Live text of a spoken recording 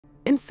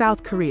In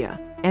South Korea,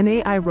 an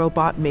AI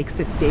robot makes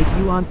its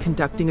debut on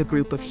conducting a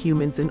group of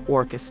humans in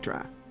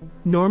orchestra.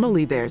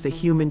 Normally there's a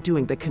human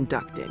doing the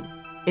conducting.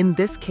 In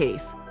this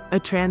case,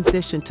 a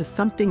transition to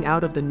something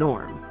out of the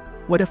norm.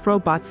 What if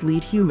robots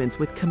lead humans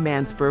with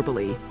commands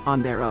verbally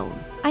on their own?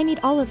 I need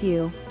all of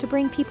you to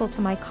bring people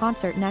to my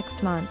concert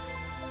next month.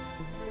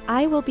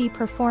 I will be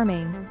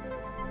performing.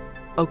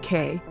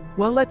 Okay,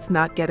 well, let's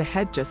not get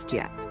ahead just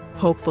yet.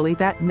 Hopefully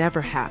that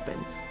never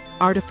happens.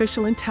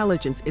 Artificial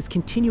intelligence is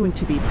continuing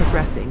to be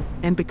progressing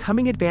and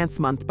becoming advanced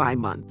month by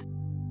month.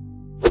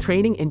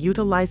 Training and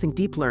utilizing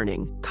deep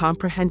learning,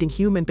 comprehending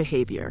human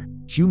behavior.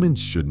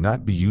 Humans should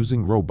not be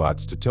using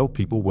robots to tell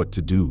people what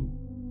to do.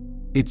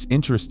 It's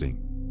interesting,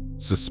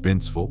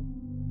 suspenseful.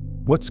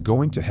 What's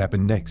going to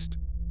happen next?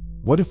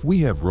 What if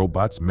we have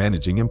robots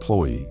managing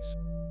employees?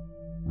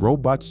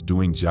 Robots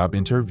doing job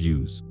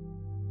interviews?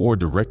 Or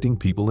directing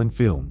people in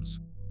films?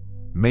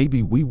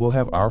 Maybe we will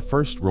have our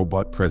first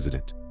robot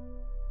president.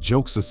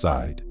 Jokes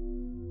aside,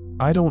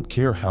 I don't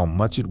care how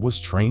much it was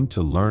trained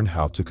to learn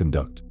how to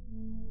conduct.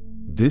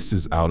 This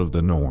is out of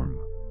the norm.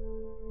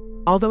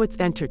 Although it's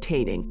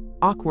entertaining,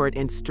 awkward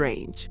and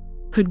strange,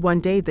 could one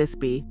day this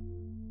be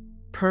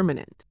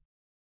permanent?